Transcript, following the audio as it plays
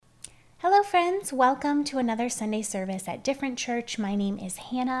friends, welcome to another Sunday service at Different Church. My name is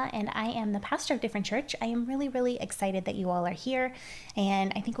Hannah and I am the pastor of Different Church. I am really excited that you all are here,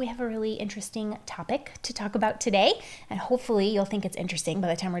 and I think we have a really interesting topic to talk about today, and hopefully you'll think it's interesting by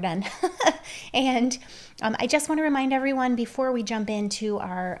the time we're done. And I just want to remind everyone before we jump into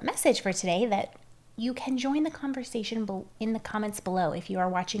our message for today that you can join the conversation in the comments below. If you are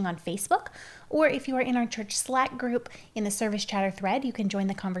watching on Facebook or if you are in our church Slack group in the service chatter thread, you can join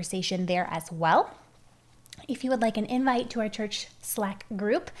the conversation there as well. If you would like an invite to our church Slack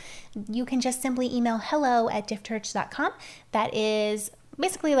group, you can just simply email hello@diffchurch.com. That is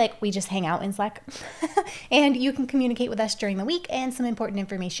basically like we just hang out in Slack and you can communicate with us during the week, and some important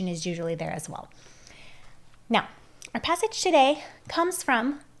information is usually there as well. Now, our passage today comes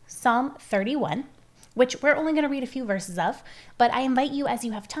from Psalm 31. Which we're only going to read a few verses of, but I invite you, as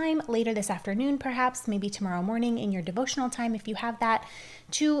you have time later this afternoon, perhaps maybe tomorrow morning in your devotional time, if you have that,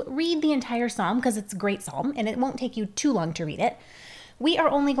 to read the entire psalm, because it's a great psalm and it won't take you too long to read it. We are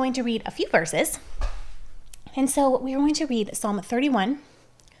only going to read a few verses, and so we are going to read Psalm 31,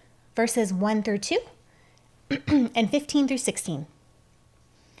 verses 1 through 2, and 15 through 16.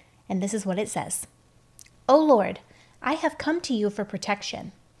 And this is what it says. O Lord, I have come to you for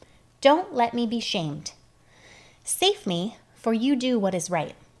protection. Don't let me be shamed. Save me, for you do what is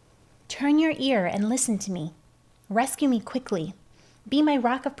right. Turn your ear and listen to me. Rescue me quickly. Be my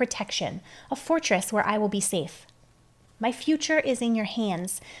rock of protection, a fortress where I will be safe. My future is in your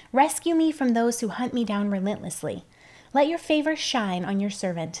hands. Rescue me from those who hunt me down relentlessly. Let your favor shine on your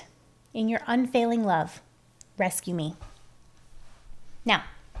servant. In your unfailing love, rescue me. Now,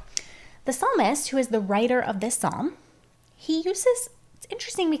 the psalmist, who is the writer of this psalm, it's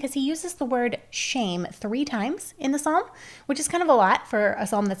interesting because he uses the word shame 3 times in the psalm, which is kind of a lot for a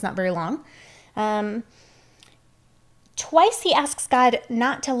psalm that's not very long. Twice he asks God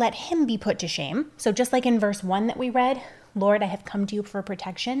not to let him be put to shame. So just like in verse 1 that we read, Lord, I have come to you for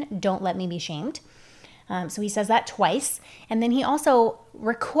protection. Don't let me be shamed. So he says that twice. And then he also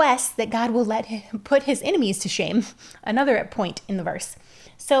requests that God will let him put his enemies to shame, another point in the verse.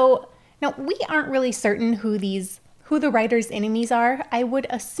 So now we aren't really certain who the writer's enemies are. I would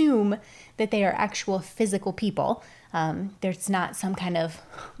assume that they are actual physical people. There's not some kind of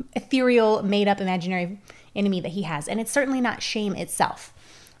ethereal, made-up, imaginary enemy that he has. And it's certainly not shame itself.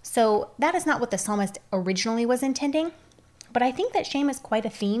 So that is not what the psalmist originally was intending. But I think that shame is quite a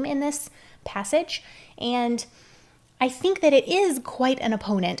theme in this passage. And I think that it is quite an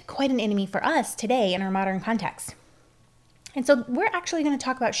opponent, quite an enemy for us today in our modern context. And so we're actually going to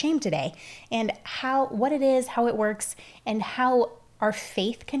talk about shame today and what it is, how it works, and how our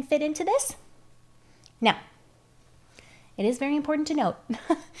faith can fit into this. Now, it is very important to note,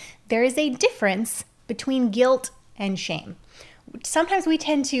 there is a difference between guilt and shame. Sometimes we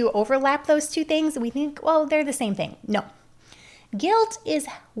tend to overlap those two things. We think, well, they're the same thing. No. Guilt is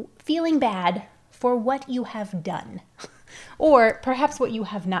feeling bad for what you have done, or perhaps what you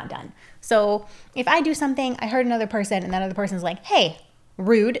have not done. So if I do something, I hurt another person, and that other person's like, hey,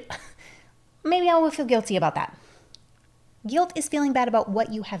 rude, maybe I will feel guilty about that. Guilt is feeling bad about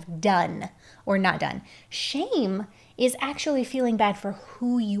what you have done or not done. Shame is actually feeling bad for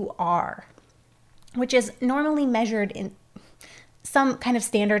who you are, which is normally measured in some kind of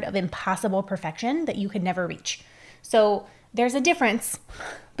standard of impossible perfection that you could never reach. So there's a difference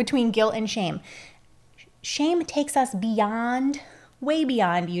between guilt and shame. Shame takes us way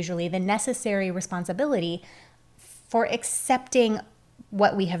beyond usually the necessary responsibility for accepting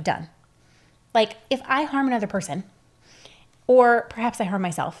what we have done. Like if I harm another person, or perhaps I harm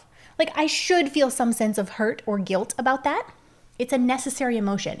myself, like I should feel some sense of hurt or guilt about that. It's a necessary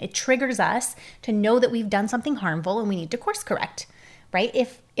emotion. It triggers us to know that we've done something harmful and we need to course correct, right?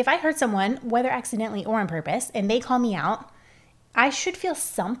 If I hurt someone, whether accidentally or on purpose, and they call me out, I should feel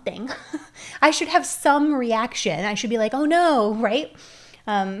something. I should have some reaction. I should be like, oh no, right?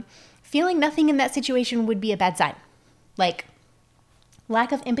 Feeling nothing in that situation would be a bad sign. Like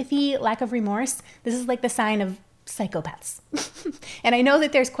lack of empathy, lack of remorse. This is like the sign of psychopaths. And I know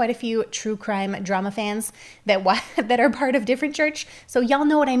that there's quite a few true crime drama fans that are part of Different Church. So y'all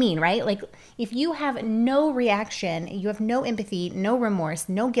know what I mean, right? Like if you have no reaction, you have no empathy, no remorse,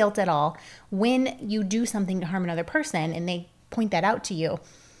 no guilt at all when you do something to harm another person and they point that out to you,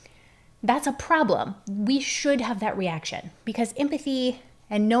 that's a problem. We should have that reaction because empathy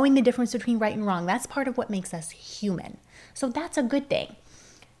and knowing the difference between right and wrong, that's part of what makes us human. So that's a good thing.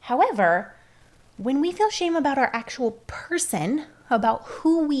 However, when we feel shame about our actual person, about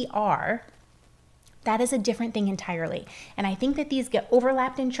who we are, That is a different thing entirely. And I think that these get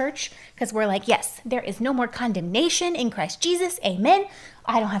overlapped in church because we're like, yes, there is no more condemnation in Christ Jesus. Amen.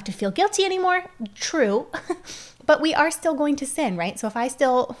 I don't have to feel guilty anymore. True. But we are still going to sin, right? So if I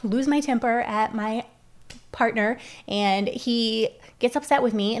still lose my temper at my partner and he gets upset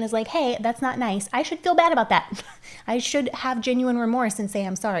with me and is like, hey, that's not nice, I should feel bad about that. I should have genuine remorse and say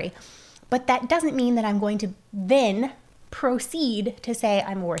I'm sorry. But that doesn't mean that I'm going to then proceed to say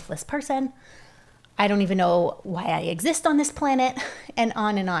I'm a worthless person. I don't even know why I exist on this planet, and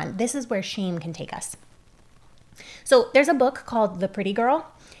on and on. This is where shame can take us. So there's a book called The Pretty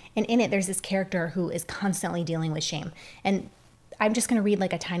Girl, and in it there's this character who is constantly dealing with shame. And I'm just going to read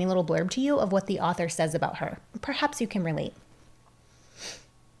like a tiny little blurb to you of what the author says about her. Perhaps you can relate.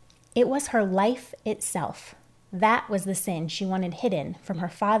 It was her life itself. That was the sin she wanted hidden from her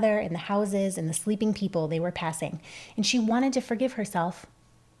father and the houses and the sleeping people they were passing. And she wanted to forgive herself,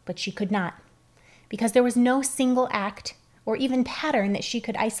 but she could not. Because there was no single act or even pattern that she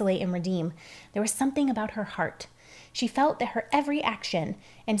could isolate and redeem. There was something about her heart. She felt that her every action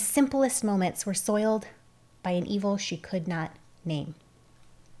and simplest moments were soiled by an evil she could not name.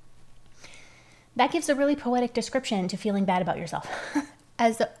 That gives a really poetic description to feeling bad about yourself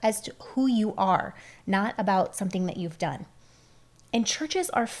as to who you are, not about something that you've done. And churches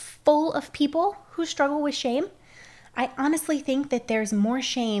are full of people who struggle with shame. I honestly think that there's more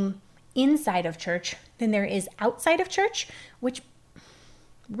shame inside of church than there is outside of church, which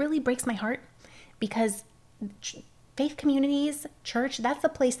really breaks my heart because faith communities, church, that's the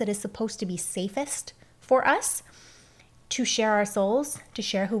place that is supposed to be safest for us to share our souls, to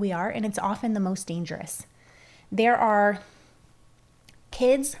share who we are, and it's often the most dangerous. There are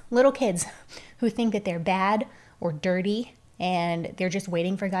kids, little kids, who think that they're bad or dirty and they're just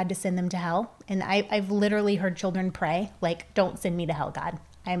waiting for God to send them to hell. And I've literally heard children pray, like, don't send me to hell, God.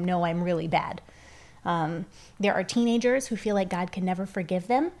 I know I'm really bad. There are teenagers who feel like God can never forgive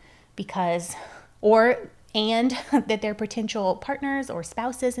them and that their potential partners or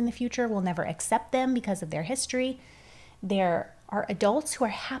spouses in the future will never accept them because of their history. There are adults who are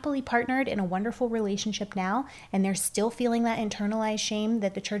happily partnered in a wonderful relationship now, and they're still feeling that internalized shame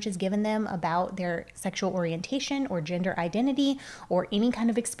that the church has given them about their sexual orientation or gender identity or any kind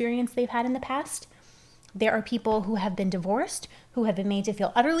of experience they've had in the past. There are people who have been divorced, who have been made to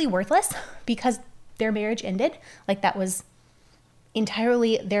feel utterly worthless because their marriage ended, like that was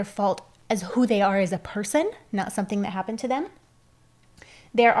entirely their fault as who they are as a person, not something that happened to them.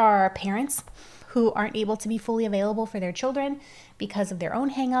 There are parents who aren't able to be fully available for their children because of their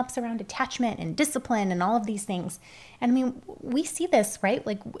own hangups around attachment and discipline and all of these things. And I mean, we see this, right?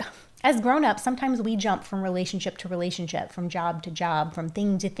 Like as grown-ups, sometimes we jump from relationship to relationship, from job to job, from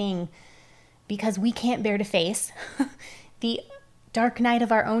thing to thing, because we can't bear to face the dark night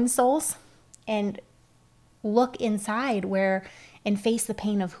of our own souls and look inside and face the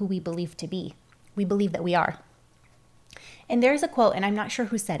pain of who we believe to be. We believe that we are. And there's a quote, and I'm not sure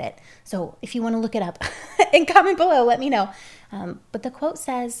who said it, so if you want to look it up and comment below, let me know. But the quote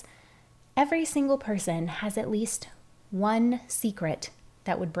says, every single person has at least one secret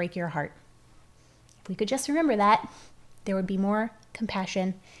that would break your heart. If we could just remember that, there would be more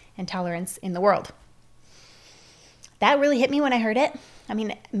compassion and tolerance in the world. That really hit me when I heard it. I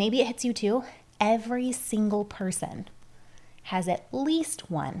mean, maybe it hits you too. Every single person has at least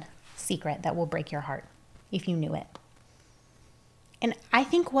one secret that will break your heart if you knew it. And I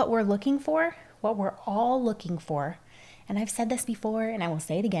think what we're all looking for, and I've said this before and I will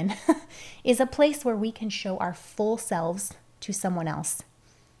say it again, is a place where we can show our full selves to someone else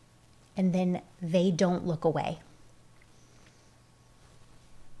and then they don't look away.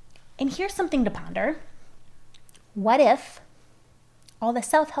 And here's something to ponder. What if all the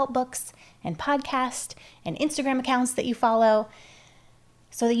self-help books and podcasts and Instagram accounts that you follow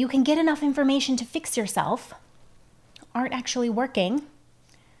so that you can get enough information to fix yourself aren't actually working,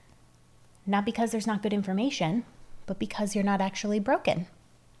 not because there's not good information, but because you're not actually broken?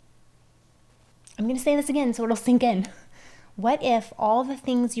 I'm going to say this again so it'll sink in. What if all the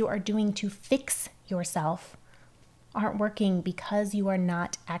things you are doing to fix yourself aren't working because you are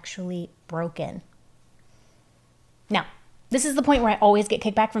not actually broken? Now, this is the point where I always get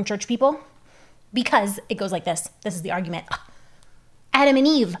kickback from church people because it goes like this. This is the argument. Adam and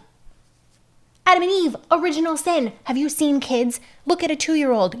Eve, original sin. Have you seen kids? Look at a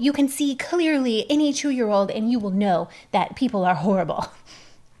 2-year-old. You can see clearly any 2-year-old and you will know that people are horrible.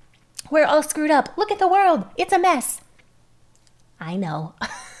 We're all screwed up. Look at the world. It's a mess. I know.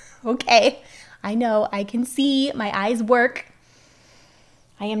 Okay. I know. I can see. My eyes work.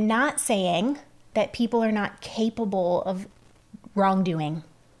 I am not saying that people are not capable of wrongdoing.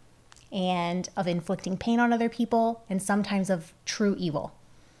 and of inflicting pain on other people, and sometimes of true evil.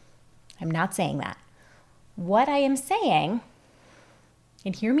 I'm not saying that. What I am saying,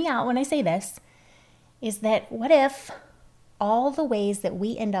 and hear me out when I say this, is that what if all the ways that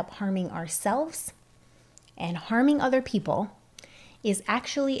we end up harming ourselves and harming other people is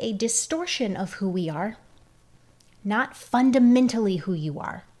actually a distortion of who we are, not fundamentally who you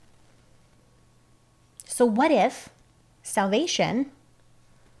are? So what if salvation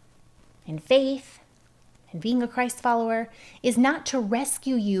and faith and being a Christ follower is not to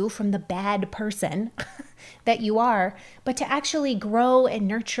rescue you from the bad person that you are, but to actually grow and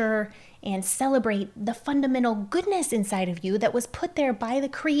nurture and celebrate the fundamental goodness inside of you that was put there by the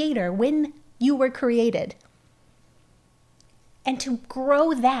Creator when you were created? And to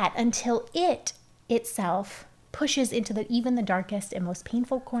grow that until it itself pushes into even the darkest and most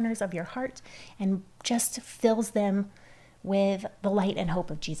painful corners of your heart and just fills them with the light and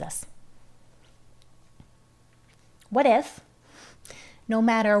hope of Jesus. What if, no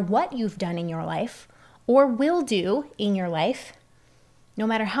matter what you've done in your life or will do in your life, no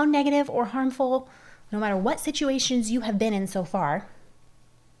matter how negative or harmful, no matter what situations you have been in so far,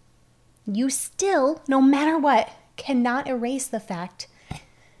 you still, no matter what, cannot erase the fact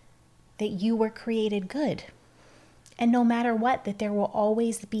that you were created good? And no matter what, that there will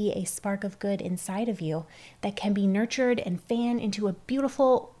always be a spark of good inside of you that can be nurtured and fanned into a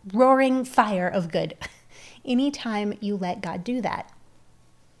beautiful, roaring fire of good anytime you let God do that.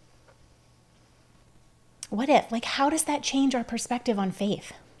 What if? How does that change our perspective on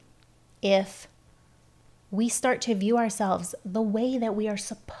faith? If we start to view ourselves the way that we are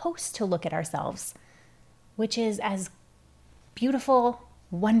supposed to look at ourselves, which is as beautiful,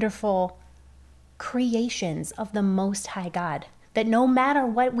 wonderful creations of the Most High God, that no matter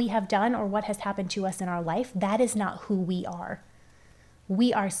what we have done or what has happened to us in our life, that is not who we are.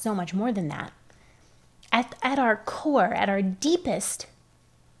 We are so much more than that. At our core, at our deepest,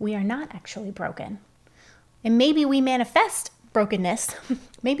 we are not actually broken. And maybe we manifest brokenness.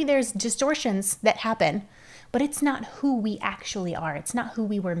 Maybe there's distortions that happen, but it's not who we actually are. It's not who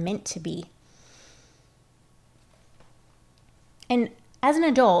we were meant to be. And as an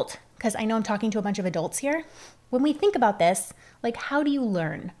adult, because I know I'm talking to a bunch of adults here, when we think about this, how do you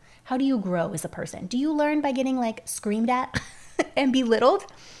learn? How do you grow as a person? Do you learn by getting screamed at and belittled?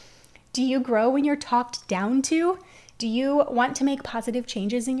 Do you grow when you're talked down to? Do you want to make positive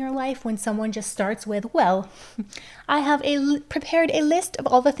changes in your life when someone just starts with, well, I have prepared a list of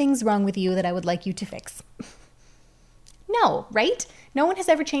all the things wrong with you that I would like you to fix? No, right? No one has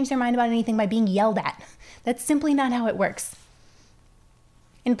ever changed their mind about anything by being yelled at. That's simply not how it works.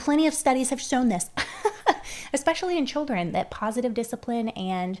 And plenty of studies have shown this, especially in children, that positive discipline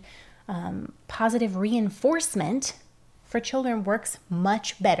and positive reinforcement for children works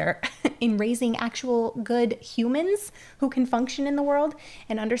much better in raising actual good humans who can function in the world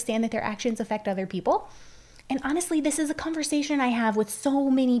and understand that their actions affect other people. And honestly, this is a conversation I have with so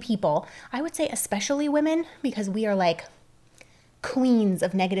many people. I would say especially women, because we are queens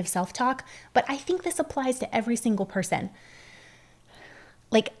of negative self-talk, but I think this applies to every single person.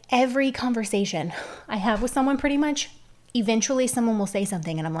 Every conversation I have with someone, pretty much, eventually someone will say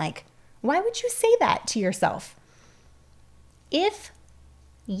something and I'm like, why would you say that to yourself? If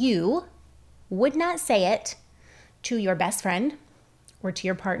you would not say it to your best friend or to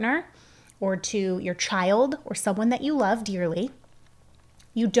your partner or to your child or someone that you love dearly,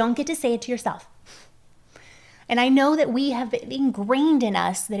 you don't get to say it to yourself. And I know that we have it ingrained in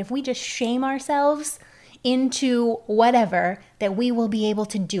us that if we just shame ourselves into whatever, that we will be able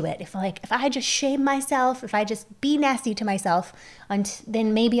to do it. If I just shame myself, if I just be nasty to myself,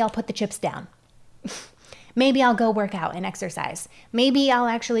 then maybe I'll put the chips down. Maybe I'll go work out and exercise. Maybe I'll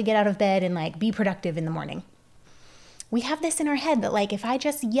actually get out of bed and be productive in the morning. We have this in our head that if I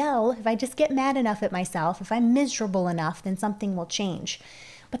just yell, if I just get mad enough at myself, if I'm miserable enough, then something will change.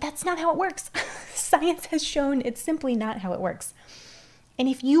 But that's not how it works. Science has shown it's simply not how it works. And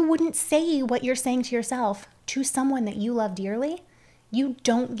if you wouldn't say what you're saying to yourself to someone that you love dearly, you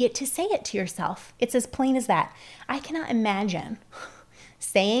don't get to say it to yourself. It's as plain as that. I cannot imagine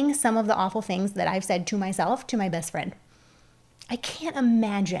saying some of the awful things that I've said to myself to my best friend. I can't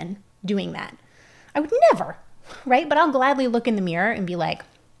imagine doing that. I would never, right? But I'll gladly look in the mirror and be like,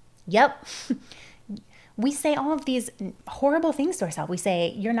 yep. We say all of these horrible things to ourselves. We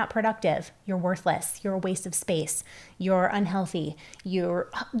say, you're not productive, you're worthless, you're a waste of space, you're unhealthy, you're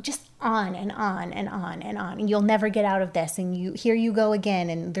just on and on and on and on. And you'll never get out of this. And here you go again.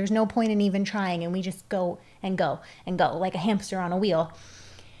 And there's no point in even trying. And we just go and go and go like a hamster on a wheel,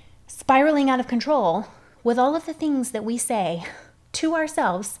 spiraling out of control with all of the things that we say to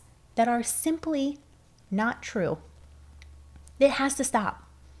ourselves that are simply not true. It has to stop.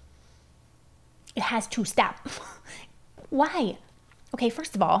 It has to stop. Why? Okay,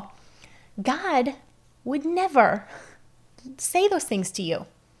 first of all, God would never say those things to you.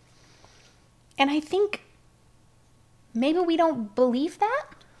 And I think maybe we don't believe that.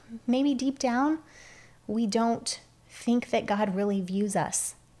 Maybe deep down, we don't think that God really views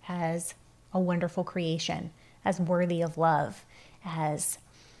us as a wonderful creation, as worthy of love, as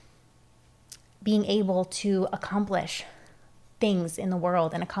being able to accomplish things in the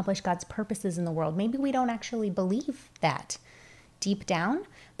world and accomplish God's purposes in the world. Maybe we don't actually believe that deep down,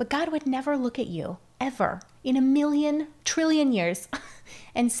 but God would never look at you ever in a million trillion years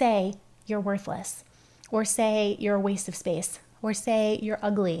and say you're worthless, or say you're a waste of space, or say you're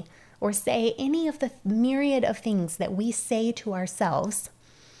ugly, or say any of the myriad of things that we say to ourselves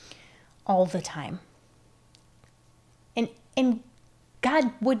all the time. And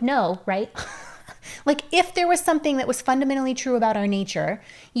God would know, right? Like if there was something that was fundamentally true about our nature,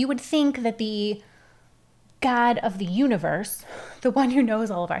 you would think that the God of the universe, the one who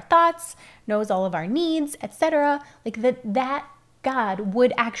knows all of our thoughts, knows all of our needs, etc., like that God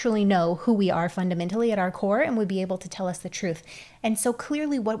would actually know who we are fundamentally at our core and would be able to tell us the truth. And so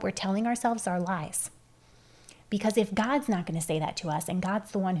clearly what we're telling ourselves are lies. Because if God's not going to say that to us and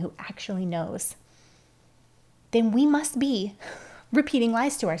God's the one who actually knows, then we must be repeating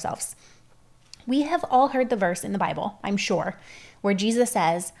lies to ourselves. We have all heard the verse in the Bible, I'm sure, where Jesus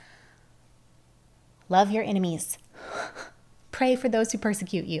says, love your enemies. Pray for those who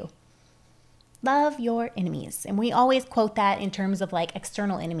persecute you. Love your enemies. And we always quote that in terms of like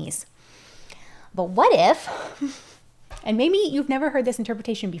external enemies. But what if, and maybe you've never heard this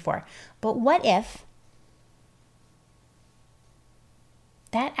interpretation before, but what if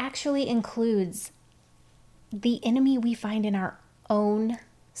that actually includes the enemy we find in our own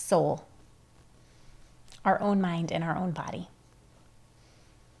soul, our own mind, and our own body?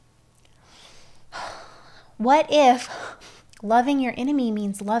 What if loving your enemy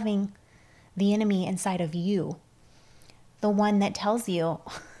means loving the enemy inside of you, the one that tells you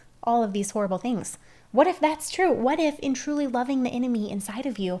all of these horrible things? What if that's true? What if in truly loving the enemy inside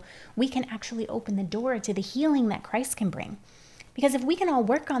of you, we can actually open the door to the healing that Christ can bring? Because if we can all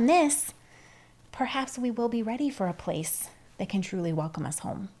work on this, perhaps we will be ready for a place that can truly welcome us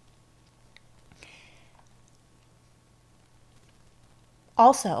home.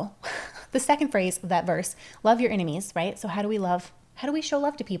 Also, the second phrase of that verse, love your enemies, right? So how do we love? How do we show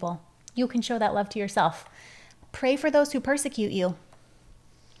love to people? You can show that love to yourself. Pray for those who persecute you.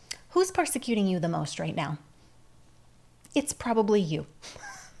 Who's persecuting you the most right now? It's probably you.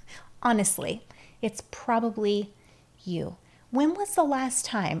 Honestly, it's probably you. When was the last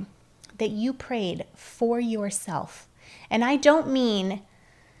time that you prayed for yourself? And I don't mean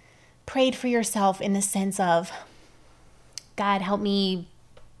prayed for yourself in the sense of, God, help me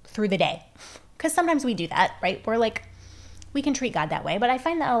through the day. Because sometimes we do that, right? We're like, we can treat God that way. But I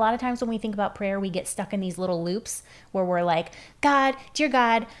find that a lot of times when we think about prayer, we get stuck in these little loops where we're like, God, dear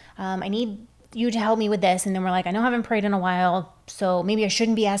God, I need you to help me with this. And then we're like, I know I haven't prayed in a while, so maybe I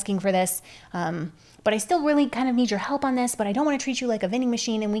shouldn't be asking for this. But I still really kind of need your help on this, but I don't want to treat you like a vending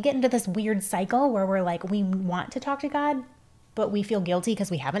machine. And we get into this weird cycle where we're like, we want to talk to God, but we feel guilty because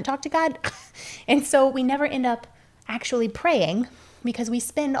we haven't talked to God. And so we never end up actually praying because we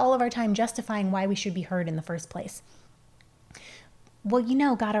spend all of our time justifying why we should be heard in the first place. Well, you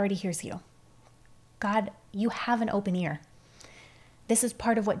know, God already hears you. God, you have an open ear. This is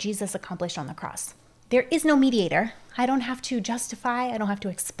part of what Jesus accomplished on the cross. There is no mediator. I don't have to justify. I don't have to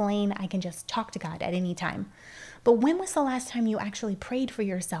explain. I can just talk to God at any time. But when was the last time you actually prayed for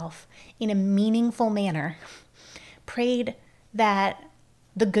yourself in a meaningful manner? Prayed that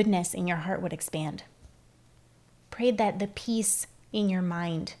the goodness in your heart would expand. Prayed that the peace in your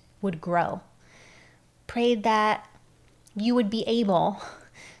mind would grow. Prayed that you would be able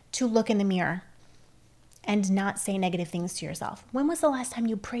to look in the mirror and not say negative things to yourself. When was the last time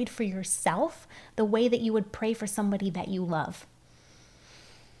you prayed for yourself the way that you would pray for somebody that you love?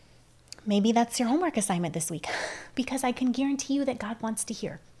 Maybe that's your homework assignment this week, because I can guarantee you that God wants to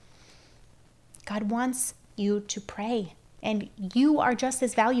hear. God wants you to pray, and you are just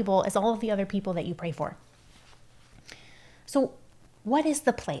as valuable as all of the other people that you pray for. So what is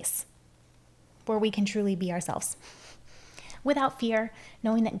the place where we can truly be ourselves? Without fear,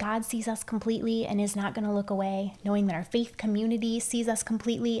 knowing that God sees us completely and is not going to look away, knowing that our faith community sees us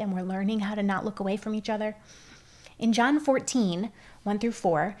completely and we're learning how to not look away from each other. In John 14,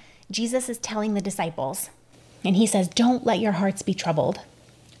 1-4, Jesus is telling the disciples, and he says, don't let your hearts be troubled.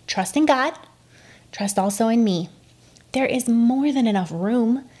 Trust in God. Trust also in me. There is more than enough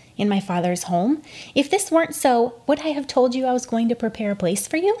room in my Father's home? If this weren't so, would I have told you I was going to prepare a place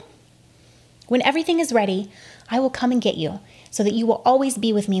for you? When everything is ready, I will come and get you, so that you will always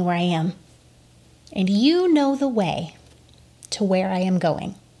be with me where I am. And you know the way to where I am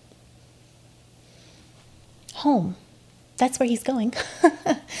going. Home. That's where he's going.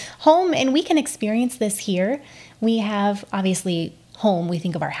 Home, and we can experience this here. We have, obviously, home, we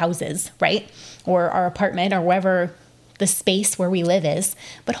think of our houses, right? Or our apartment, or wherever the space where we live is.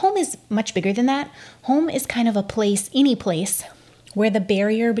 But home is much bigger than that. Home is kind of a place, any place, where the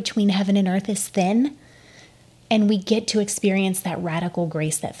barrier between heaven and earth is thin, and we get to experience that radical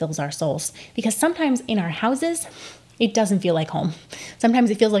grace that fills our souls. Because sometimes in our houses, it doesn't feel like home. Sometimes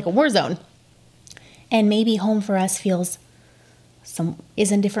it feels like a war zone. And maybe home for us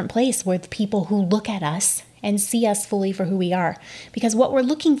is a different place where the people who look at us and see us fully for who we are. Because what we're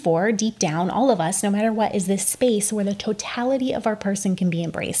looking for deep down, all of us, no matter what, is this space where the totality of our person can be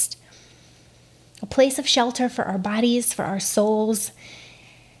embraced. A place of shelter for our bodies, for our souls,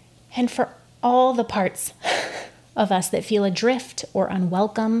 and for all the parts of us that feel adrift or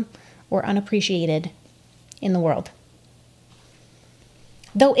unwelcome or unappreciated in the world.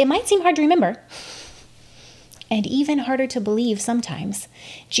 Though it might seem hard to remember, and even harder to believe sometimes,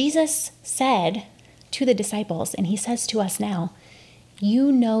 Jesus said to the disciples, and he says to us now,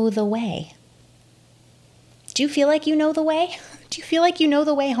 you know the way. Do you feel like you know the way? Do you feel like you know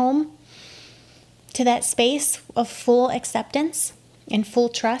the way home? To that space of full acceptance and full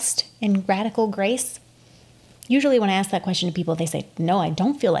trust and radical grace? Usually when I ask that question to people, they say, no, I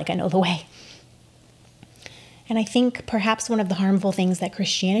don't feel like I know the way. And I think perhaps one of the harmful things that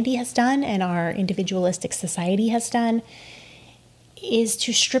Christianity has done and our individualistic society has done is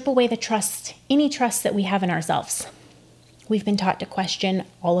to strip away the trust, any trust that we have in ourselves. We've been taught to question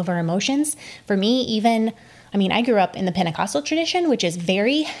all of our emotions. For me, I grew up in the Pentecostal tradition, which is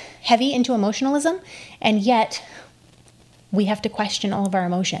very heavy into emotionalism, and yet we have to question all of our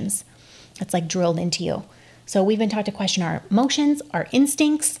emotions. It's like drilled into you. So we've been taught to question our emotions, our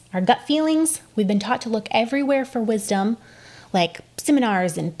instincts, our gut feelings. We've been taught to look everywhere for wisdom, like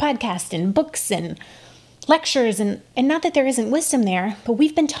seminars and podcasts and books and lectures. And not that there isn't wisdom there, but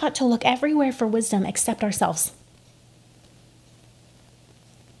we've been taught to look everywhere for wisdom except ourselves.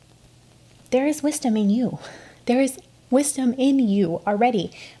 There is wisdom in you. There is wisdom in you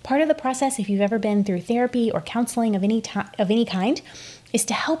already. Part of the process, if you've ever been through therapy or counseling of any kind, is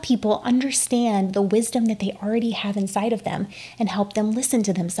to help people understand the wisdom that they already have inside of them and help them listen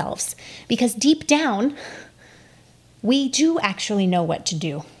to themselves. Because deep down, we do actually know what to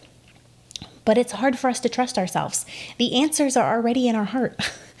do. But it's hard for us to trust ourselves. The answers are already in our heart.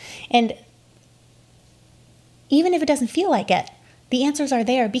 And even if it doesn't feel like it, the answers are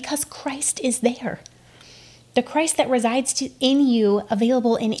there because Christ is there. The Christ that resides in you,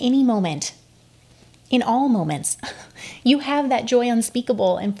 available in any moment, in all moments. You have that joy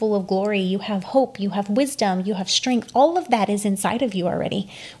unspeakable and full of glory. You have hope, you have wisdom, you have strength. All of that is inside of you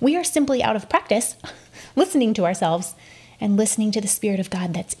already. We are simply out of practice, listening to ourselves and listening to the Spirit of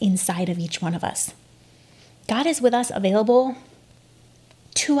God that's inside of each one of us. God is with us, available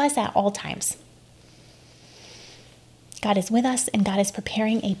to us at all times. God is with us, and God is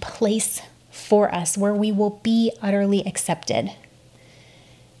preparing a place for us where we will be utterly accepted.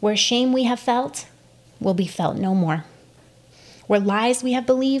 Where shame we have felt will be felt no more. Where lies we have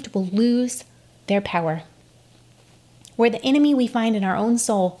believed will lose their power. Where the enemy we find in our own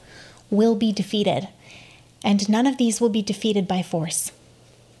soul will be defeated. And none of these will be defeated by force,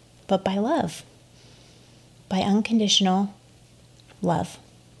 but by love, by unconditional love.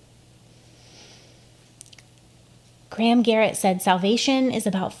 Graham Garrett said, salvation is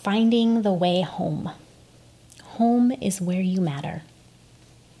about finding the way home. Home is where you matter.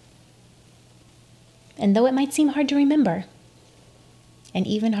 And though it might seem hard to remember, and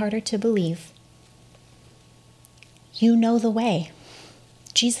even harder to believe, you know the way.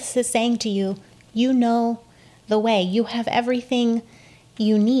 Jesus is saying to you, you know the way. You have everything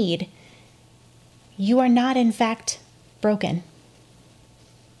you need. You are not, in fact, broken.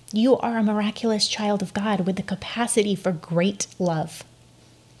 You are a miraculous child of God with the capacity for great love.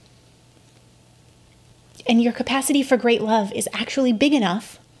 And your capacity for great love is actually big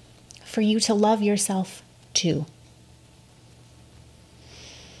enough for you to love yourself too.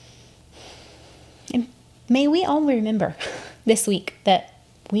 And may we all remember this week that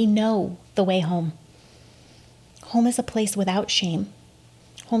we know the way home. Home is a place without shame.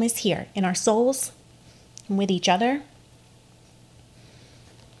 Home is here in our souls and with each other.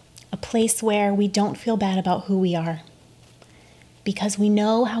 A place where we don't feel bad about who we are because we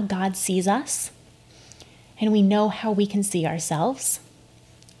know how God sees us and we know how we can see ourselves.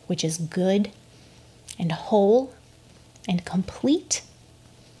 which is good and whole and complete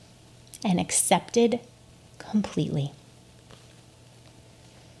and accepted completely.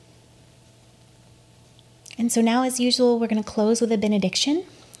 And so now, as usual, we're going to close with a benediction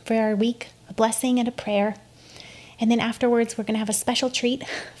for our week, a blessing and a prayer. And then afterwards, we're going to have a special treat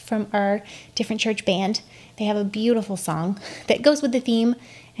from our different church band. They have a beautiful song that goes with the theme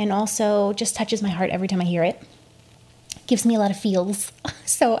and also just touches my heart every time I hear it. Gives me a lot of feels.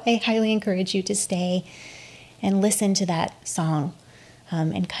 So I highly encourage you to stay and listen to that song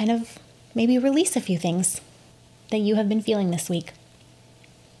and kind of maybe release a few things that you have been feeling this week.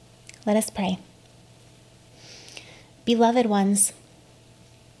 Let us pray. Beloved ones,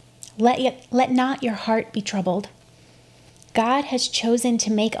 let not your heart be troubled. God has chosen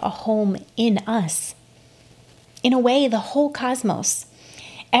to make a home in us. In a way, the whole cosmos,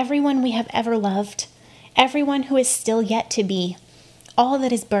 everyone we have ever loved, everyone who is still yet to be, all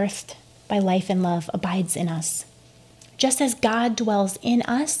that is birthed by life and love abides in us. Just as God dwells in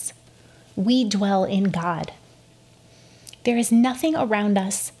us, we dwell in God. There is nothing around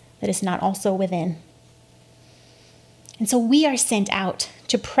us that is not also within. And so we are sent out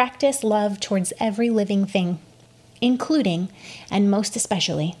to practice love towards every living thing, including, and most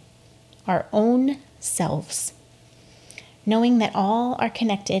especially, our own selves, knowing that all are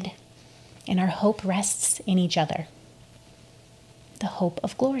connected and our hope rests in each other. The hope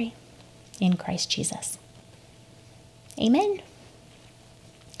of glory in Christ Jesus. Amen.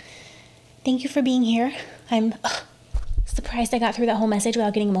 Thank you for being here. I'm surprised I got through that whole message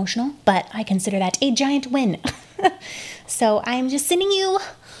without getting emotional, but I consider that a giant win. So I'm just sending you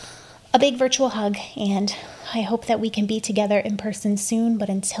a big virtual hug, and I hope that we can be together in person soon. But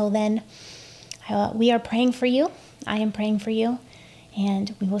until then, we are praying for you. I am praying for you,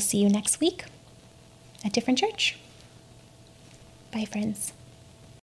 and we will see you next week at Different Church. Bye, friends.